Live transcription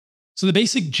So the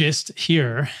basic gist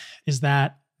here is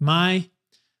that my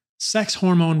sex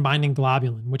hormone binding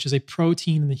globulin, which is a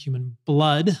protein in the human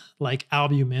blood, like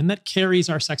albumin, that carries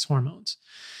our sex hormones,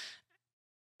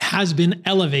 has been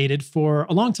elevated for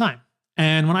a long time.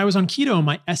 And when I was on keto,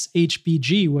 my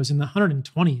SHBG was in the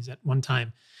 120s at one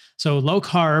time. So low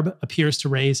carb appears to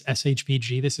raise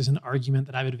SHBG. This is an argument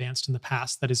that I've advanced in the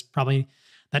past that is probably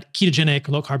that ketogenic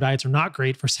low carb diets are not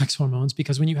great for sex hormones,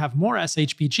 because when you have more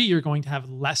SHBG, you're going to have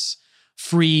less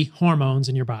free hormones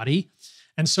in your body.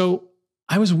 And so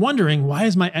I was wondering, why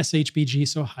is my SHBG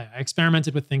so high? I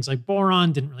experimented with things like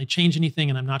boron, didn't really change anything,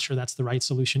 and I'm not sure that's the right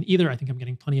solution either. I think I'm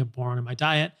getting plenty of boron in my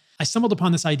diet. I stumbled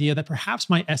upon this idea that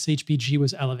perhaps my SHBG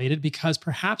was elevated because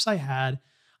perhaps I had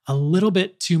a little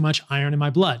bit too much iron in my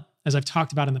blood. As I've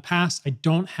talked about in the past, I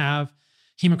don't have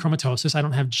hemochromatosis. I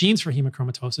don't have genes for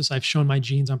hemochromatosis. I've shown my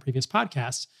genes on previous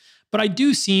podcasts, but I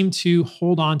do seem to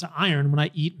hold on to iron when I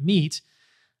eat meat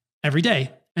every day.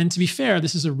 And to be fair,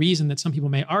 this is a reason that some people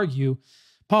may argue,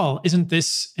 Paul, isn't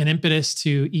this an impetus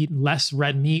to eat less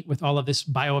red meat with all of this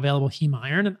bioavailable heme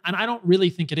iron? And I don't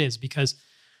really think it is, because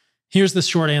here's the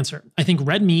short answer. I think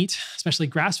red meat, especially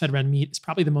grass-fed red meat, is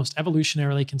probably the most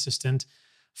evolutionarily consistent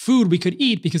food we could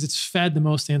eat because it's fed the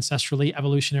most ancestrally,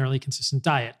 evolutionarily consistent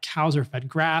diet. Cows are fed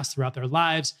grass throughout their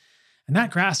lives, and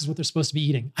that grass is what they're supposed to be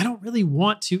eating. I don't really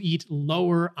want to eat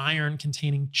lower iron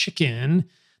containing chicken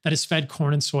that is fed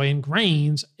corn and soy and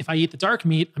grains. If I eat the dark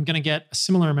meat, I'm going to get a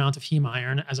similar amount of heme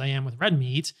iron as I am with red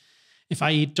meat. If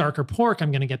I eat darker pork, I'm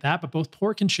going to get that, but both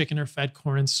pork and chicken are fed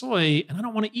corn and soy, and I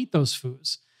don't want to eat those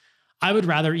foods. I would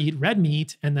rather eat red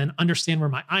meat and then understand where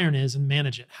my iron is and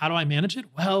manage it. How do I manage it?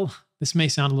 Well, this may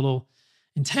sound a little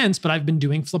intense, but I've been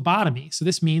doing phlebotomy. So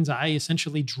this means I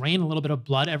essentially drain a little bit of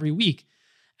blood every week.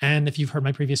 And if you've heard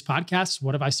my previous podcasts,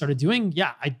 what have I started doing?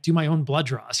 Yeah, I do my own blood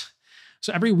draws.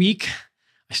 So every week,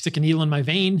 I stick a needle in my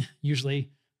vein, usually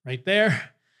right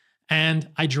there, and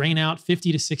I drain out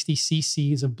 50 to 60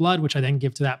 cc's of blood, which I then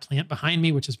give to that plant behind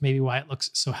me, which is maybe why it looks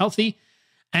so healthy.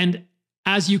 And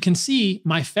as you can see,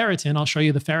 my ferritin, I'll show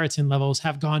you the ferritin levels,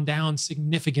 have gone down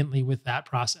significantly with that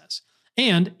process.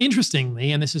 And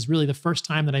interestingly, and this is really the first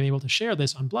time that I'm able to share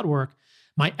this on blood work,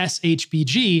 my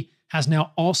SHBG has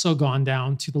now also gone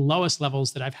down to the lowest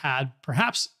levels that I've had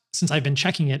perhaps since I've been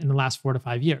checking it in the last 4 to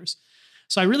 5 years.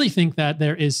 So I really think that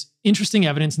there is interesting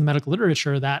evidence in the medical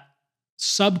literature that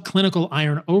subclinical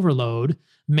iron overload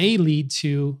may lead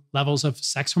to levels of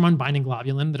sex hormone binding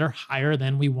globulin that are higher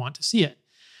than we want to see it.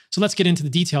 So let's get into the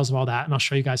details of all that, and I'll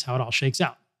show you guys how it all shakes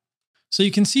out. So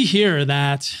you can see here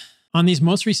that on these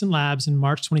most recent labs in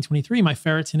March 2023, my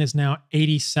ferritin is now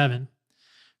 87,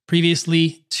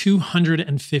 previously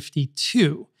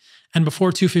 252. And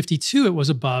before 252, it was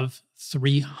above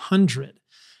 300.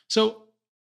 So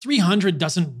 300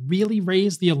 doesn't really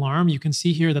raise the alarm. You can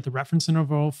see here that the reference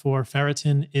interval for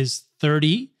ferritin is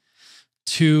 30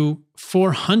 to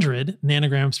 400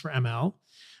 nanograms per ml.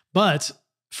 But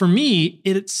for me,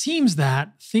 it seems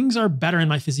that things are better in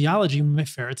my physiology when my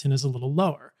ferritin is a little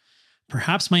lower.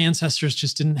 Perhaps my ancestors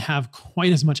just didn't have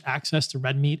quite as much access to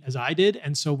red meat as I did.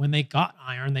 And so when they got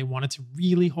iron, they wanted to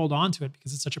really hold on to it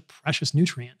because it's such a precious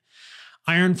nutrient.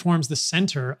 Iron forms the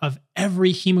center of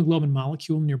every hemoglobin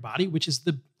molecule in your body, which is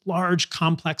the large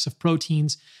complex of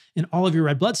proteins in all of your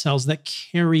red blood cells that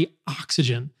carry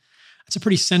oxygen. That's a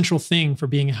pretty central thing for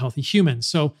being a healthy human.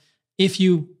 So if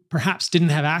you perhaps didn't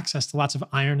have access to lots of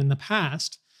iron in the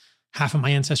past, half of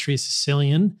my ancestry is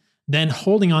Sicilian, then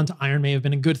holding on to iron may have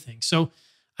been a good thing. So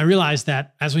I realized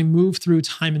that as we move through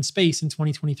time and space in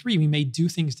 2023, we may do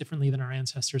things differently than our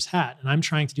ancestors had. And I'm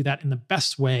trying to do that in the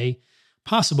best way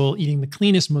possible, eating the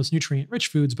cleanest, most nutrient-rich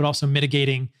foods, but also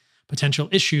mitigating potential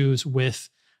issues with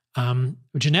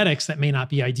genetics that may not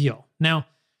be ideal. Now,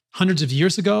 hundreds of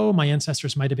years ago, my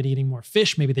ancestors might have been eating more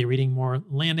fish. Maybe they were eating more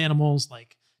land animals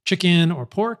like chicken or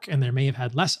pork, and they may have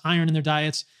had less iron in their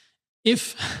diets.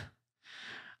 If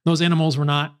those animals were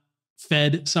not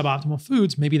fed suboptimal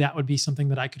foods, maybe that would be something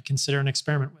that I could consider an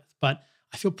experiment with. But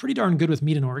I feel pretty darn good with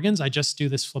meat and organs. I just do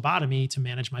this phlebotomy to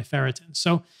manage my ferritin.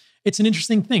 So it's an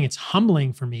interesting thing. It's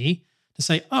humbling for me to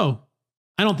say, oh,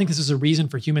 I don't think this is a reason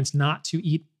for humans not to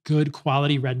eat good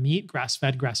quality red meat,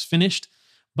 grass-fed, grass-finished,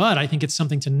 but I think it's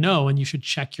something to know, and you should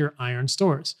check your iron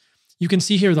stores. You can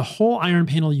see here the whole iron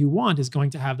panel you want is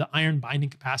going to have the iron binding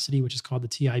capacity, which is called the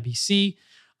TIBC,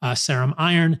 serum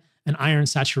iron, and iron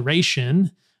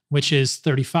saturation, which is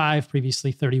 35,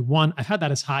 previously 31. I've had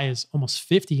that as high as almost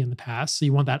 50 in the past. So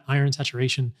you want that iron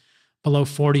saturation below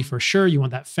 40 for sure. You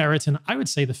want that ferritin. I would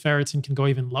say the ferritin can go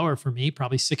even lower for me,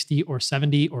 probably 60 or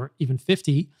 70 or even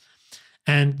 50.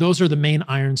 And those are the main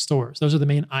iron stores. Those are the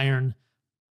main iron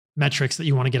metrics that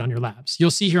you want to get on your labs.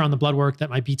 You'll see here on the blood work that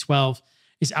my B12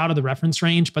 is out of the reference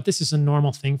range, but this is a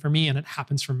normal thing for me, and it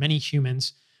happens for many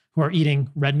humans who are eating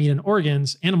red meat and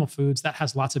organs, animal foods, that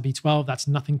has lots of B12. That's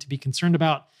nothing to be concerned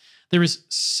about. There is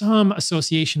some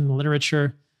association in the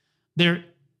literature. There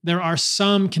are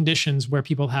some conditions where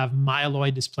people have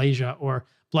myeloid dysplasia or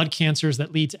blood cancers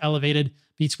that lead to elevated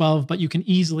B12, but you can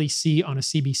easily see on a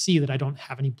CBC that I don't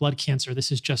have any blood cancer.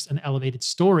 This is just an elevated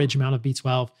storage amount of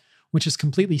B12, which is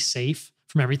completely safe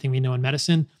from everything we know in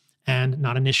medicine and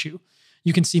not an issue.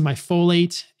 You can see my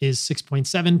folate is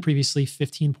 6.7, previously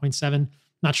 15.7.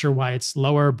 Not sure why it's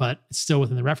lower, but it's still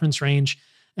within the reference range.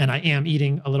 And I am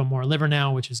eating a little more liver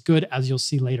now, which is good, as you'll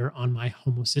see later on my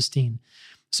homocysteine.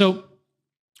 So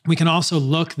we can also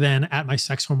look then at my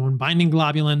sex hormone binding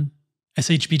globulin.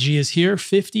 SHBG is here,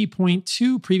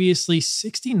 50.2, previously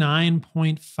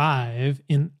 69.5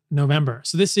 in November.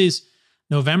 So this is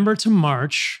November to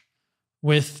March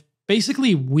with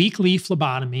basically weekly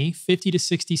phlebotomy, 50 to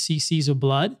 60 cc's of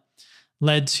blood,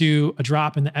 led to a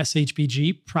drop in the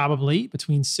SHBG, probably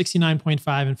between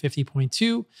 69.5 and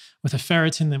 50.2, with a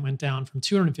ferritin that went down from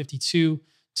 252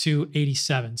 to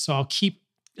 87. So I'll keep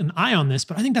an eye on this,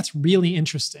 but I think that's really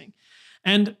interesting.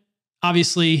 And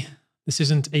obviously, this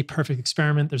isn't a perfect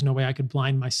experiment. There's no way I could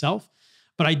blind myself,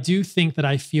 but I do think that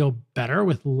I feel better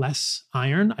with less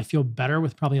iron. I feel better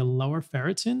with probably a lower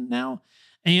ferritin now.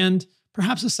 And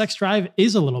perhaps the sex drive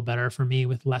is a little better for me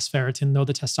with less ferritin, though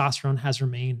the testosterone has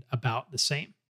remained about the same.